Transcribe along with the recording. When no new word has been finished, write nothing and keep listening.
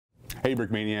Hey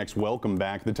Brickmaniacs, welcome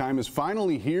back. The time is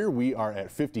finally here. We are at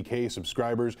 50K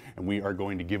subscribers and we are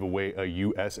going to give away a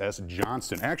USS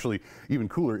Johnston. Actually, even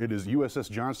cooler, it is USS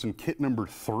Johnston kit number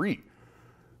 3.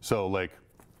 So like,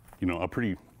 you know, a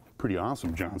pretty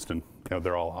awesome Johnston. Yeah,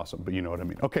 they're all awesome, but you know what I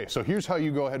mean. Okay, so here's how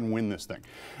you go ahead and win this thing.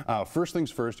 First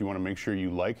things first, you want to make sure you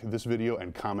like this video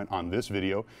and comment on this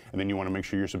video, and then you want to make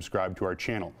sure you're subscribed to our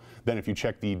channel. Then if you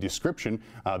check the description,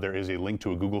 there is a link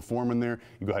to a Google form in there.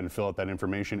 You go ahead and fill out that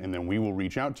information, and then we will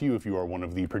reach out to you if you are one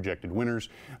of the projected winners,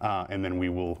 and then we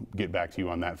will get back to you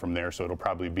on that from there. So it'll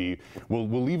probably be, we'll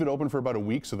leave it open for about a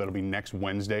week, so that'll be next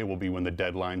Wednesday will be when the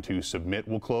deadline to submit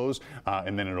will close,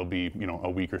 and then it'll be, you know, a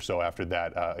week or so after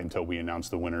that until we announce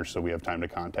the winners, so we have time to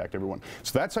contact everyone.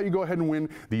 So that's how you go ahead and win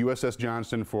the USS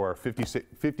Johnston for our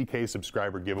 50K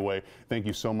subscriber giveaway. Thank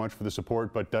you so much for the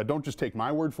support, but don't just take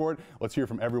my word for it. Let's hear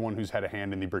from everyone who's had a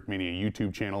hand in the Brickmania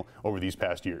YouTube channel over these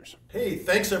past years. Hey,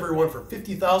 thanks everyone for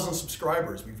 50,000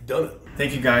 subscribers. We've done it.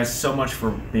 Thank you guys so much for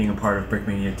being a part of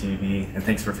Brickmania TV, and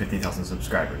thanks for 50,000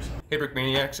 subscribers. Hey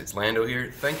Brickmaniacs, it's Lando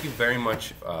here. Thank you very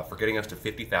much for getting us to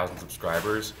 50,000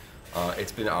 subscribers.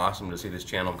 It's been awesome to see this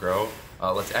channel grow.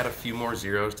 Let's add a few more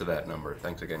zeros to that number.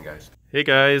 Thanks again, guys. Hey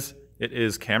guys, it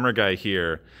is Camera Guy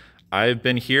here. I've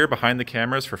been here behind the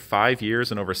cameras for 5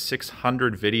 years and over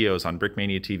 600 videos on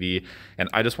Brickmania TV, and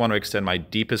I just want to extend my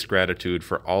deepest gratitude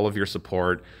for all of your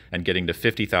support and getting to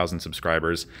 50,000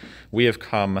 subscribers. We have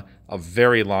come a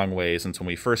very long way since when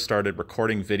we first started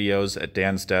recording videos at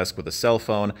Dan's desk with a cell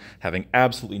phone, having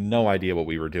absolutely no idea what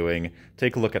we were doing.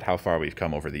 Take a look at how far we've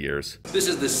come over the years. This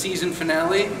is the season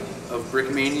finale of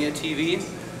Brickmania TV.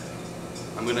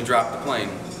 I'm gonna drop the plane.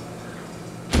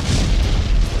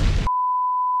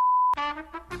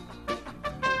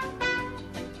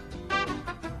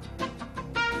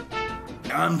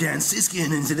 I'm Dan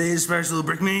Siskin, and today's special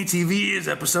Brickmania TV is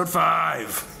episode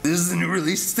 5. This is the new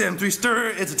release Stem 3 Stir.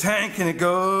 It's a tank and it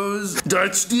goes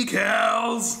Dutch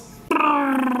decals.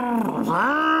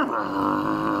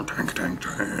 Tank, tank,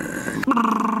 tank.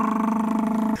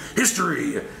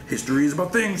 History. History is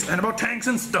about things and about tanks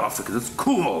and stuff because it's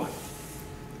cool.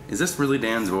 Is this really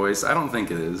Dan's voice? I don't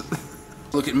think it is.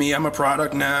 Look at me, I'm a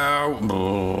product now.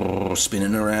 Oh,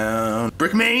 spinning around.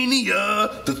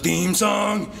 Brickmania, the theme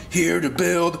song, here to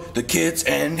build the kits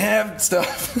and have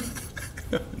stuff.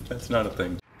 That's not a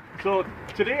thing. So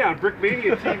today on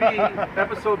Brickmania TV,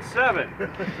 episode 7,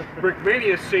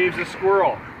 Brickmania saves a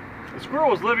squirrel. The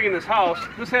squirrel was living in this house.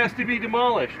 This has to be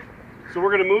demolished. So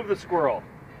we're going to move the squirrel.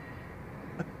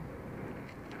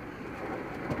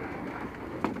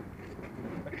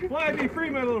 Fly, be free,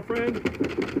 my little friend.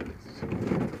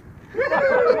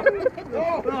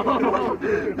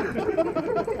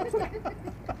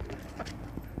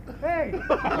 Hey!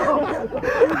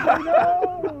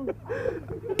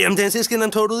 I'm Dan Siskin, I'm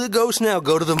totally a ghost now.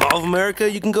 Go to the Mall of America,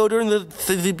 you can go during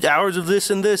the hours of this,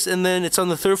 and then it's on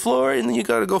the 3rd floor, and then you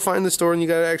gotta go find the store, and you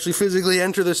gotta actually physically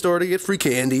enter the store to get free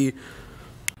candy.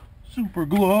 Super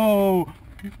glow!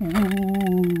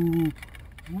 Ooh.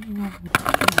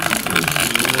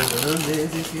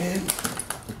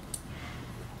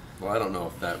 Well, I don't know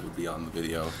if that would be on the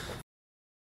video.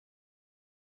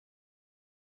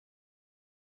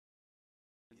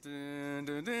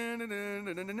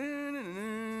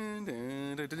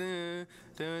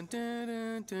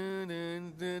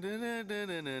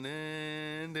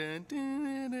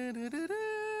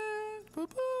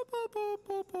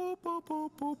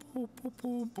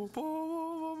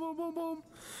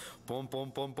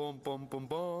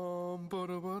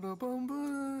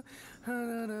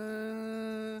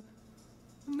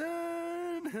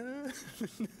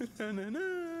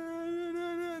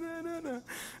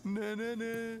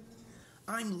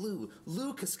 I'm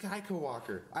Luke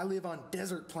Skywalker. I live on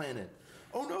Desert Planet.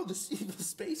 Oh no, the evil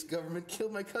space government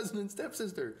killed my cousin and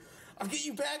stepsister. I'll get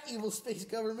you back, evil space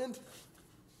government.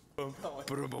 I'm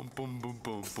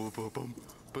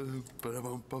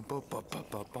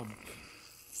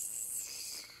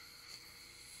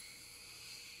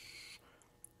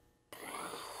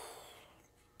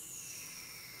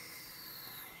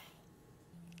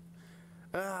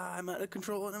out of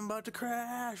control and I'm about to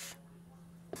crash.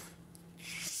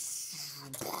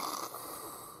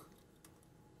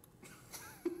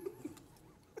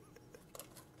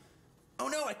 Oh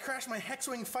no, I crashed my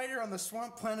Hexwing fighter on the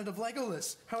swamp planet of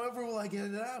Legolas. However will I get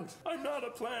it out? I'm not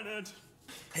a planet.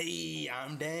 Hey,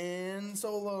 I'm Dan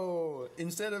Solo.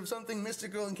 Instead of something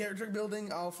mystical and character building,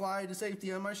 I'll fly to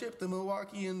safety on my ship, the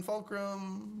Milwaukeean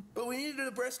Fulcrum. But we needed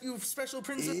a rescue special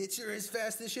princess. It sure is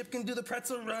fast. This ship can do the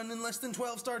pretzel run in less than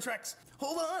 12 Star Treks.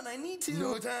 Hold on, I need to.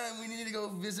 No time. We need to go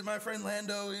visit my friend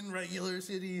Lando in Regular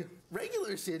City.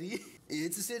 Regular City?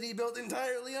 It's a city built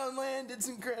entirely on land. It's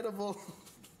incredible.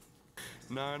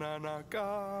 Na na knock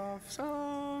off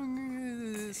song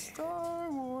is Star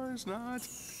Wars not.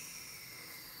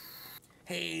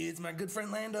 Hey, it's my good friend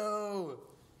Lando.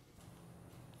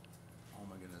 Oh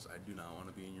my goodness, I do not want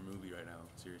to be in your movie right now.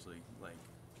 Seriously, like,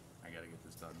 I gotta get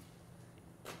this done.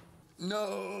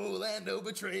 No, Lando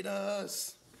betrayed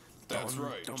us. That's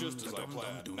right, just as I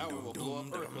planned. Now we will blow up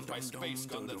Earth with my space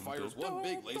gun that fires one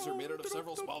big laser made out of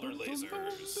several smaller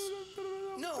lasers.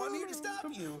 No, I'm here to stop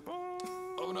you.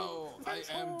 Oh no, I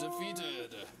am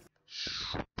defeated.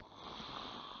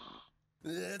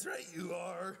 That's right, you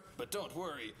are. But don't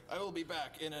worry, I will be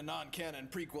back in a non-canon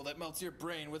prequel that melts your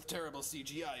brain with terrible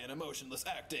CGI and emotionless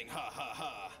acting. Ha ha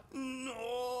ha.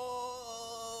 No.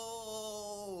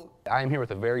 I am here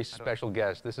with a very special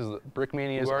guest. This is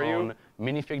Brickmania's own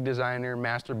minifig designer,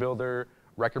 master builder,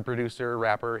 record producer,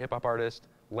 rapper, hip-hop artist,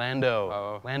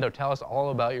 Lando. Lando, tell us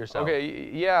all about yourself. Okay,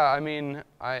 yeah, I mean,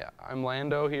 I'm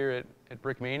Lando here at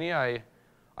Brickmania.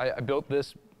 I built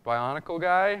this Bionicle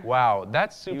guy. Wow,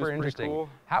 that's super pretty interesting. cool.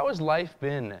 How has life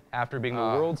been after being the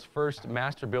world's first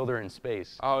master builder in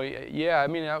space? Oh, yeah, I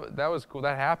mean, that was cool.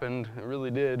 That happened, it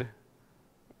really did.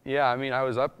 Yeah, I mean, I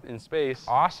was up in space.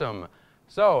 Awesome.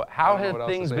 So, how have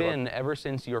things say been ever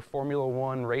since your Formula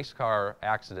One race car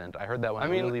accident? I heard that went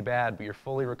really bad, but you're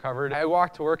fully recovered. I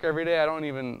walk to work every day. I don't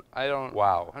even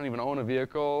Wow. I don't even own a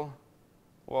vehicle.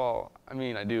 Well, I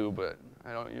mean, I do, but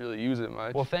I don't really use it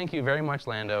much. Well, thank you very much,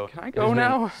 Lando. Can I go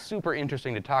now? Super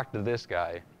interesting to talk to this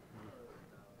guy.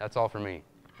 That's all for me.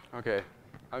 Okay,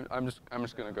 I'm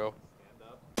just gonna go.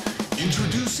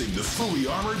 Introducing the fully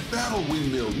armored battle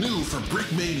windmill, new for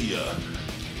Brickmania.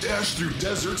 Dash through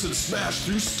deserts and smash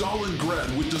through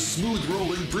Stalingrad with the smooth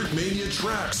rolling Brickmania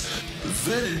tracks.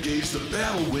 Then engage the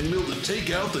battle windmill to take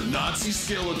out the Nazi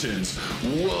skeletons.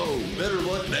 Whoa, better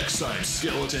luck next time,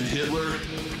 Skeleton Hitler.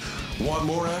 Want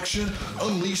more action?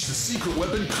 Unleash the secret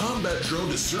weapon combat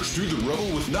drone to search through the rubble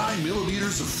with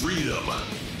 9mm of freedom.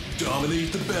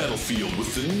 Dominate the battlefield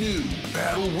with the new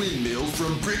Battle Windmill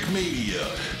from Brickmania.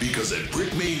 Because at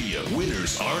Brickmania,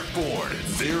 winners aren't born,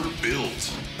 they're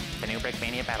built. The new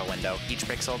Brickmania battle window, each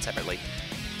brick sold separately.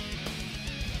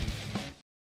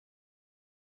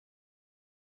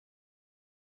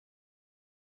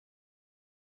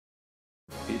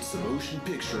 It's the motion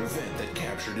picture event that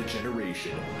captured a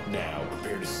generation. Now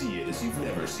prepare to see it as you've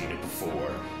never seen it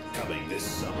before. Coming this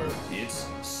summer, it's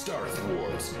Star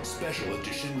Wars Special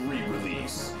Edition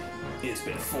re-release. It's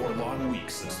been 4 long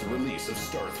weeks since the release of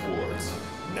Star Wars.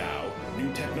 Now,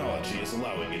 new technology is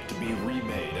allowing it to be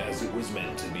remade as it was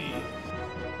meant to be.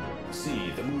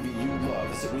 See the movie you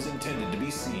love as it was intended to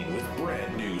be seen with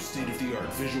brand new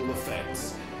state-of-the-art visual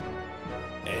effects.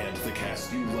 And the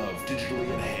cast you love digitally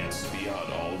enhanced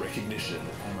beyond all recognition.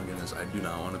 Oh my goodness, I do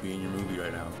not want to be in your movie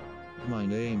right now. My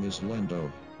name is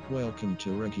Lando. Welcome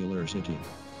to Regular City.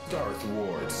 Star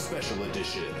Wars Special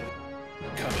Edition.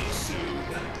 Coming soon.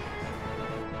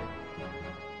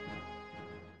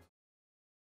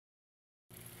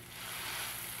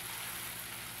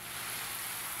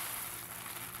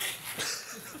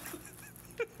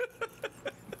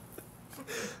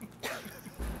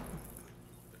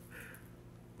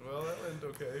 Well, that went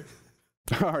okay.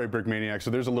 All right, Brickmaniacs, so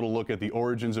there's a little look at the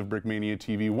origins of Brickmania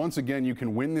TV. Once again, you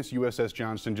can win this USS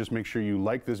Johnston. Just make sure you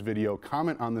like this video,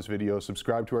 comment on this video,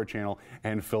 subscribe to our channel,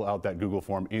 and fill out that Google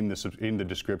form in the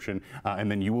description,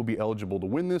 and then you will be eligible to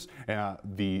win this.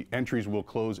 The entries will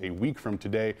close a week from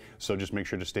today, so just make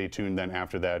sure to stay tuned then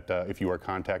after that if you are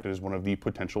contacted as one of the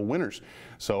potential winners.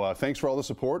 So thanks for all the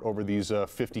support over these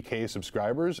 50K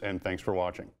subscribers, and thanks for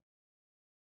watching.